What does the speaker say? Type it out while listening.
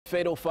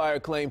Fatal fire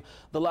claimed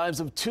the lives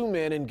of two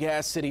men in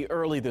Gas City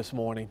early this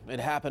morning. It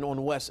happened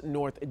on West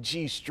North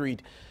G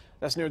Street.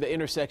 That's near the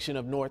intersection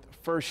of North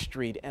 1st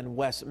Street and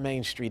West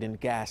Main Street in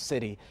Gas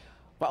City.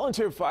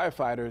 Volunteer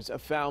firefighters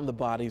have found the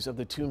bodies of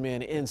the two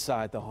men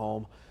inside the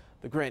home.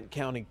 The Grant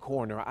County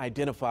coroner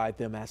identified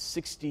them as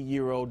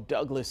 60-year-old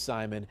Douglas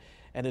Simon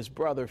and his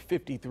brother,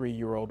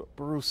 53-year-old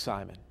Bruce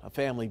Simon. A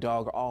family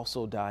dog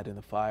also died in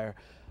the fire.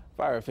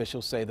 Fire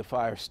officials say the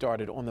fire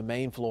started on the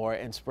main floor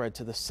and spread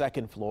to the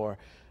second floor.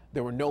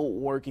 There were no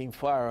working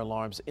fire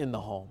alarms in the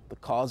home. The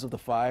cause of the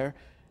fire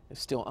is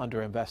still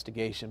under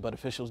investigation, but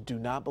officials do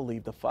not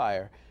believe the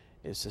fire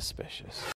is suspicious.